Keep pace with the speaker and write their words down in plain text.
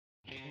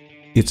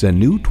It's a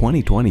new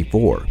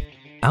 2024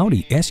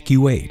 Audi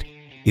SQ8.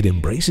 It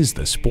embraces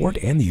the sport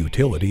and the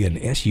utility in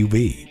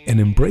SUV and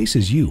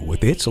embraces you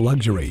with its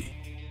luxury.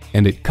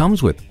 And it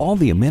comes with all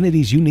the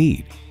amenities you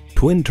need: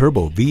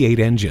 twin-turbo V8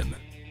 engine,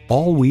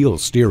 all-wheel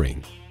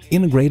steering,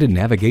 integrated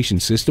navigation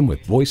system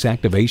with voice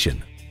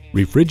activation,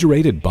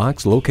 refrigerated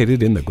box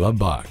located in the glove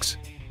box,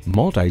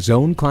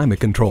 multi-zone climate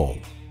control,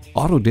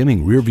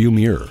 auto-dimming rearview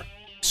mirror,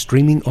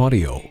 streaming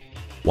audio,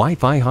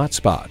 Wi-Fi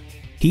hotspot,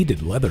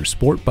 heated leather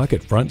sport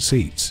bucket front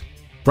seats,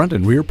 front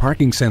and rear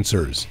parking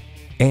sensors,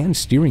 and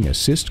steering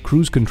assist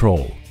cruise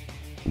control.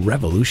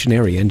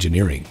 Revolutionary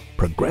engineering,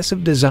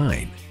 progressive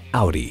design,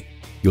 Audi.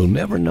 You'll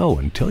never know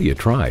until you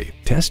try.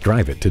 Test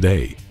drive it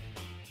today.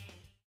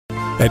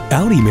 At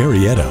Audi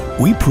Marietta,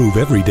 we prove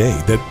every day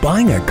that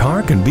buying a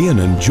car can be an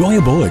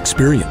enjoyable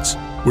experience.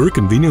 We're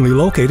conveniently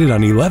located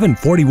on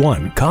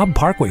 1141 Cobb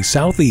Parkway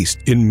Southeast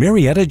in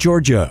Marietta,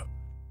 Georgia.